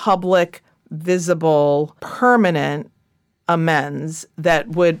for public, visible, permanent amends that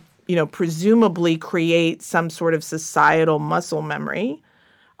would, presumably create some sort of societal muscle memory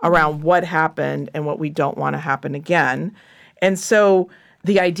around what happened and what we don't want to happen again. And so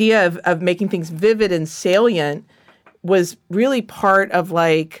the idea of making things vivid and salient was really part of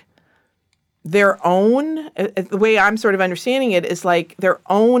like their own, the way I'm sort of understanding it is like their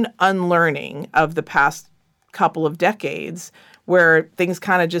own unlearning of the past couple of decades where things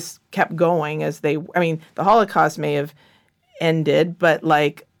kind of just kept going the Holocaust may have ended, but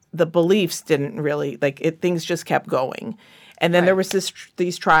like the beliefs didn't really, things just kept going. And then there was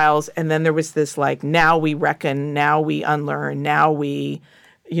these trials, and then there was this like, now we reckon, now we unlearn, now we,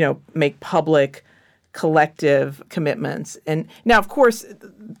 make public collective commitments. And now, of course,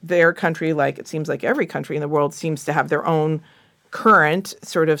 their country, like it seems like every country in the world, seems to have their own current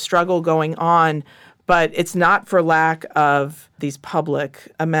sort of struggle going on, but it's not for lack of these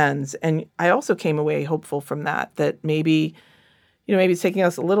public amends. And I also came away hopeful from that maybe it's taking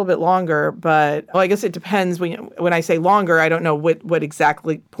us a little bit longer, but I guess it depends. When I say longer, I don't know what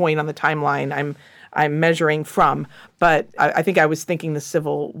exactly point on the timeline I'm measuring from. But I think I was thinking the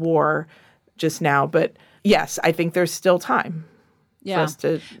Civil War just now. But yes, I think there's still time for us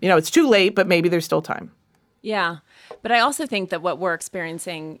to, it's too late, but maybe there's still time. Yeah. But I also think that what we're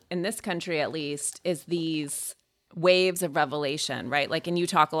experiencing in this country, at least, is these waves of revelation, right? Like, and you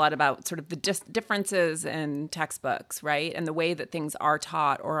talk a lot about sort of the differences in textbooks, right? And the way that things are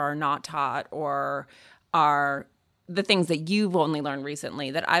taught or are not taught or are the things that you've only learned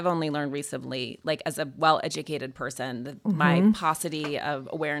recently, that I've only learned recently, like as a well-educated person, my paucity of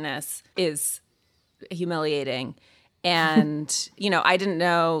awareness is humiliating. And, I didn't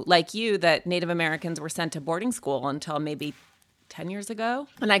know, like you, that Native Americans were sent to boarding school until maybe 10 years ago.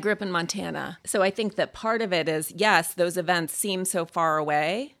 And I grew up in Montana. So I think that part of it is, yes, those events seem so far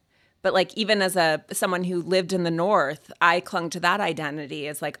away. But like even as someone who lived in the North, I clung to that identity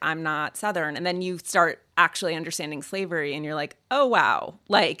as like, I'm not Southern. And then you start actually understanding slavery and you're like, oh, wow.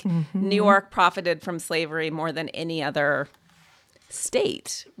 Like New York profited from slavery more than any other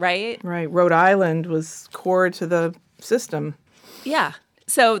state, right? Right. Rhode Island was core to the system. Yeah.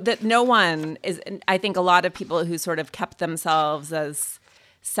 So that no one is, I think a lot of people who sort of kept themselves as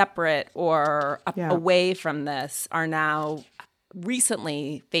separate or away from this are now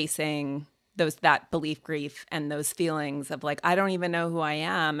recently facing that belief grief and those feelings of like, I don't even know who I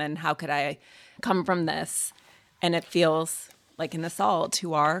am and how could I come from this? And it feels like an assault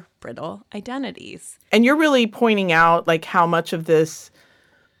to our brittle identities. And you're really pointing out like how much of this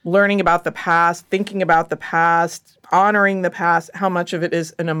learning about the past, thinking about the past, honoring the past, how much of it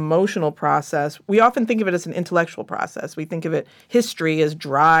is an emotional process. We often think of it as an intellectual process. We think of history as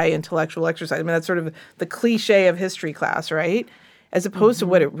dry intellectual exercise. I mean, that's sort of the cliche of history class, right? As opposed to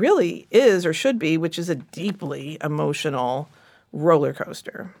what it really is or should be, which is a deeply emotional roller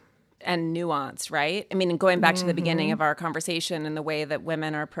coaster. And nuance, right? I mean, going back to the beginning of our conversation and the way that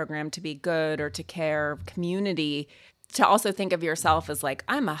women are programmed to be good or to care, community, to also think of yourself as like,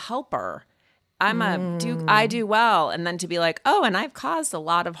 I'm a helper. I do well. And then to be like, oh, and I've caused a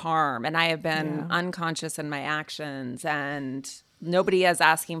lot of harm and I have been unconscious in my actions and nobody is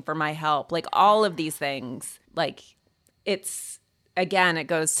asking for my help. Like all of these things, like it's, again, it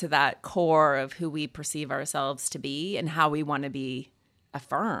goes to that core of who we perceive ourselves to be and how we want to be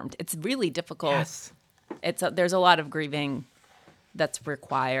affirmed. It's really difficult. Yes. There's a lot of grieving that's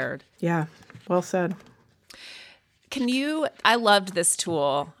required. Yeah, well said. I loved this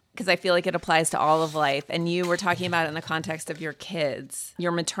tool because I feel like it applies to all of life. And you were talking about it in the context of your kids,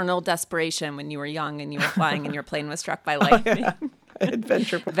 your maternal desperation when you were young and you were flying and your plane was struck by lightning.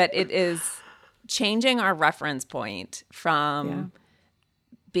 Adventure. But it is changing our reference point from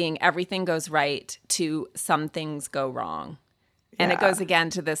being everything goes right to some things go wrong. And it goes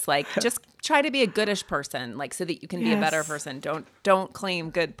again to this, like, just try to be a goodish person, like, so that you can be a better person. Don't claim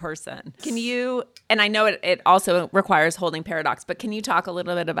good person. Can you, and I know it also requires holding paradox, but can you talk a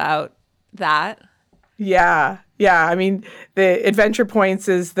little bit about that? Yeah. I mean, the adventure points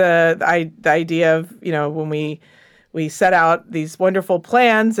is the idea of, when we set out these wonderful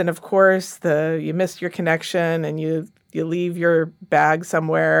plans and of course you missed your connection and you leave your bag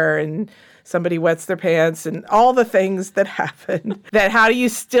somewhere and somebody wets their pants and all the things that happen, that how do you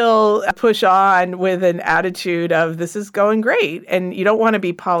still push on with an attitude of this is going great? And you don't want to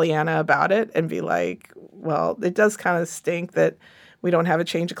be Pollyanna about it and be like, well, it does kind of stink that we don't have a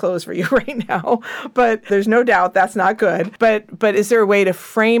change of clothes for you right now. But there's no doubt that's not good. But is there a way to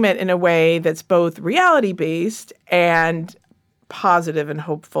frame it in a way that's both reality-based and positive and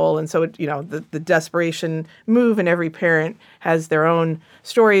hopeful? And so, the desperation move, and every parent has their own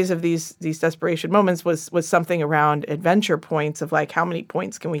stories of these desperation moments, was something around adventure points of like, how many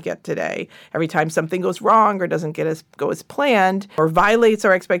points can we get today? Every time something goes wrong or doesn't go as planned or violates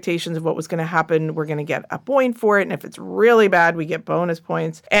our expectations of what was going to happen, we're going to get a point for it. And if it's really bad, we get bonus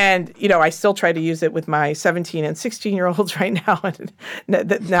points. And, I still try to use it with my 17 and 16-year-olds right now. And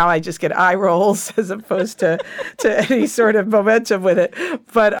now I just get eye rolls as opposed to any sort of momentum with it.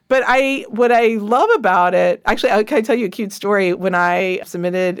 But what I love about it, actually, can I tell you a cute story? When I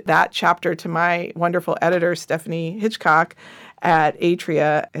submitted that chapter to my wonderful editor, Stephanie Hitchcock at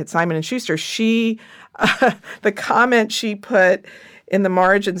Atria at Simon & Schuster, she, the comment she put in the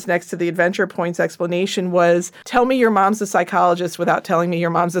margins next to the adventure points explanation was, "Tell me your mom's a psychologist without telling me your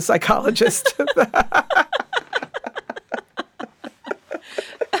mom's a psychologist." I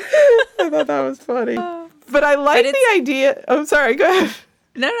thought that was funny. But I like the idea. I'm sorry, go ahead.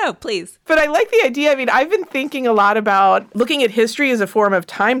 No, please. But I like the idea. I mean, I've been thinking a lot about looking at history as a form of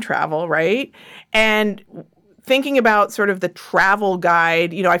time travel, right? And thinking about sort of the travel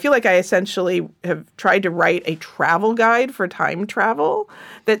guide. I feel like I essentially have tried to write a travel guide for time travel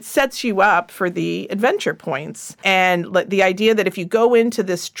that sets you up for the adventure points. And the idea that if you go into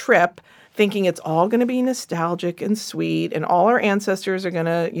this trip thinking it's all going to be nostalgic and sweet and all our ancestors are going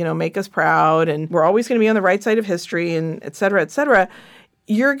to, make us proud and we're always going to be on the right side of history and et cetera,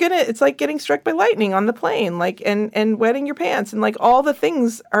 it's like getting struck by lightning on the plane, like, and wetting your pants. And like all the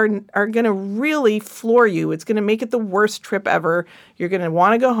things are going to really floor you. It's going to make it the worst trip ever. You're going to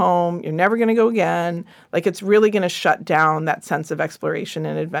want to go home. You're never going to go again. Like it's really going to shut down that sense of exploration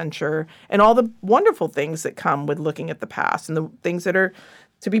and adventure and all the wonderful things that come with looking at the past and the things that are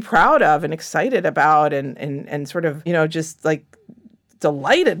to be proud of and excited about and sort of, just like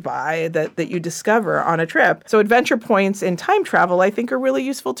delighted by that you discover on a trip. So adventure points in time travel, I think, are really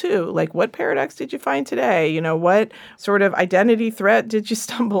useful too. Like, what paradox did you find today? What sort of identity threat did you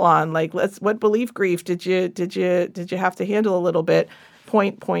stumble on? Like, what belief grief did you have to handle a little bit?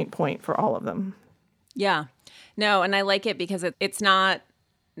 Point for all of them. Yeah. No, and I like it because it's not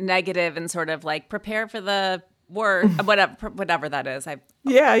negative and sort of like prepare for the word, whatever that is.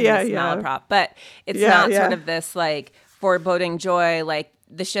 Malaprop, but it's not sort of this like foreboding joy, like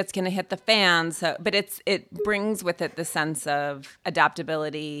the shit's gonna hit the fan. So, but it brings with it the sense of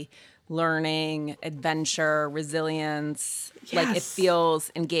adaptability, learning, adventure, resilience. Yes. Like it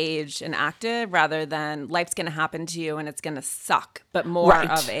feels engaged and active rather than life's gonna happen to you and it's gonna suck. But more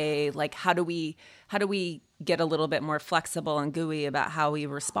of a like, how do we get a little bit more flexible and gooey about how we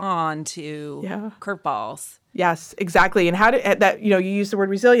respond to curveballs? Yes, exactly. And how you use the word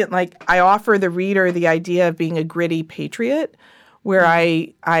resilient. Like I offer the reader the idea of being a gritty patriot, where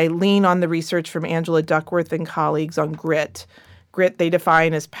I lean on the research from Angela Duckworth and colleagues on grit. Grit they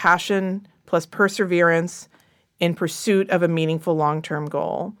define as passion plus perseverance in pursuit of a meaningful long-term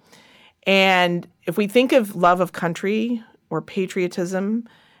goal. And if we think of love of country or patriotism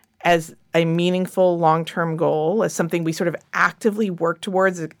as a meaningful long-term goal, as something we sort of actively work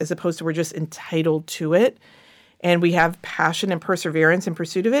towards as opposed to we're just entitled to it, and we have passion and perseverance in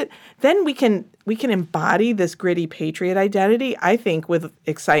pursuit of it, then we can embody this gritty patriot identity, I think, with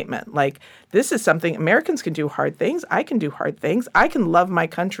excitement. Like, this is something Americans can do hard things. I can do hard things. I can love my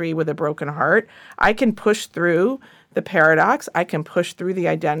country with a broken heart. I can push through the paradox. I can push through the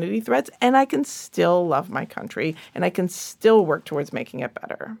identity threats, and I can still love my country, and I can still work towards making it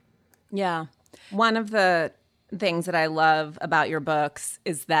better. Yeah. One of the things that I love about your books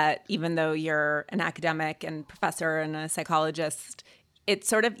is that even though you're an academic and professor and a psychologist, it's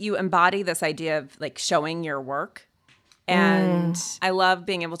sort of you embody this idea of like showing your work. And I love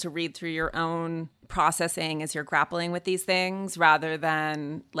being able to read through your own processing as you're grappling with these things rather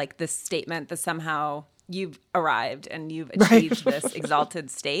than like this statement that somehow you've arrived and you've achieved this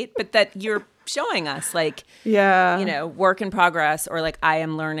exalted state, but that you're showing us like, work in progress, or like I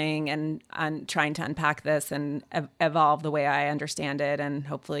am learning and I'm trying to unpack this and evolve the way I understand it. And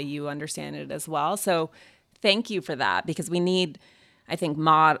hopefully you understand it as well. So thank you for that, because we need, I think,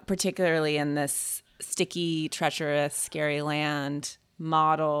 particularly in this sticky, treacherous, scary land,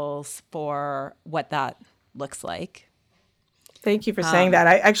 models for what that looks like. Thank you for saying that.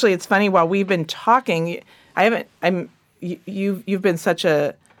 Actually, it's funny, while we've been talking, you've been such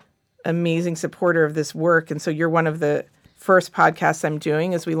a amazing supporter of this work, and so you're one of the first podcast I'm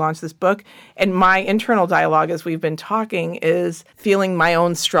doing as we launch this book. And my internal dialogue as we've been talking is feeling my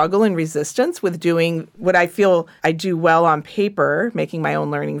own struggle and resistance with doing what I feel I do well on paper, making my own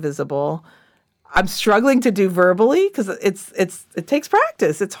learning visible. I'm struggling to do verbally because it takes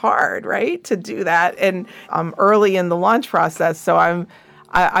practice. It's hard, right, to do that. And I'm early in the launch process, so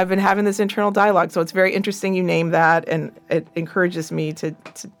I've been having this internal dialogue. So it's very interesting you name that, and it encourages me to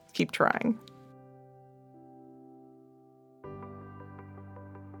keep trying.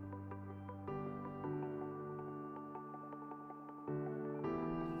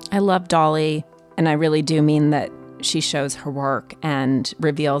 I love Dolly, and I really do mean that she shows her work and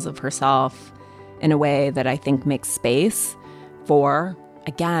reveals of herself in a way that I think makes space for,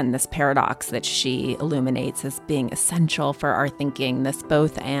 again, this paradox that she illuminates as being essential for our thinking, this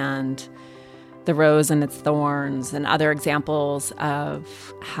both and, the rose and its thorns, and other examples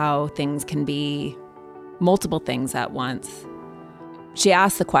of how things can be multiple things at once. She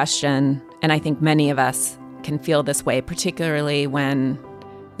asks the question, and I think many of us can feel this way, particularly when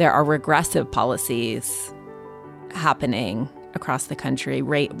there are regressive policies happening across the country,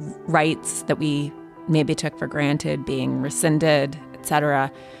 rights that we maybe took for granted being rescinded,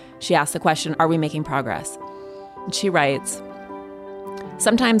 etc. She asks the question, are we making progress? And she writes,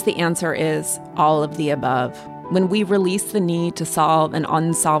 sometimes the answer is all of the above. When we release the need to solve an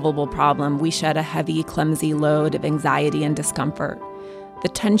unsolvable problem, we shed a heavy, clumsy load of anxiety and discomfort. The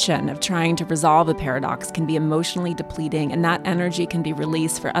tension of trying to resolve a paradox can be emotionally depleting, and that energy can be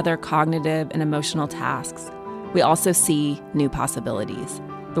released for other cognitive and emotional tasks. We also see new possibilities.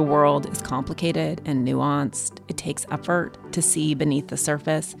 The world is complicated and nuanced. It takes effort to see beneath the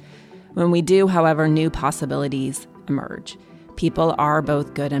surface. When we do, however, new possibilities emerge. People are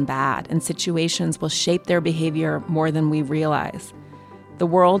both good and bad, and situations will shape their behavior more than we realize. The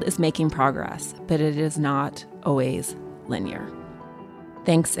world is making progress, but it is not always linear.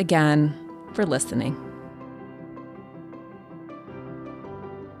 Thanks again for listening.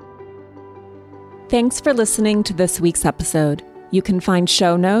 Thanks for listening to this week's episode. You can find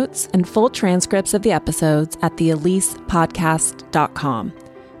show notes and full transcripts of the episodes at theelisepodcast.com.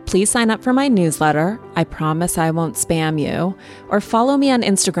 Please sign up for my newsletter. I promise I won't spam you. Or follow me on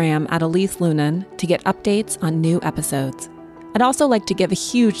Instagram at Elise Loehnen to get updates on new episodes. I'd also like to give a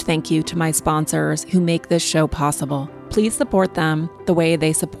huge thank you to my sponsors who make this show possible. Please support them the way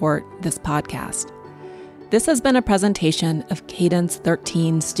they support this podcast. This has been a presentation of Cadence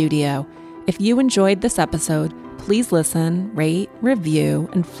 13 Studio. If you enjoyed this episode, please listen, rate, review,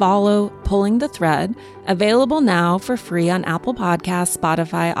 and follow Pulling the Thread, available now for free on Apple Podcasts,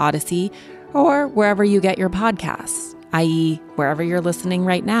 Spotify, Odyssey, or wherever you get your podcasts, i.e., wherever you're listening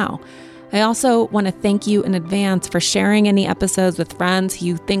right now. I also want to thank you in advance for sharing any episodes with friends who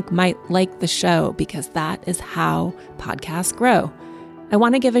you think might like the show, because that is how podcasts grow. I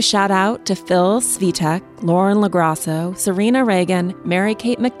want to give a shout out to Phil Svitek, Lauren LaGrasso, Serena Reagan, Mary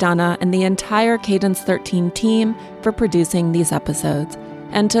Kate McDonough, and the entire Cadence 13 team for producing these episodes,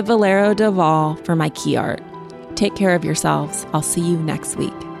 and to Valero Deval for my key art. Take care of yourselves. I'll see you next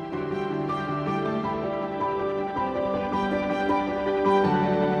week.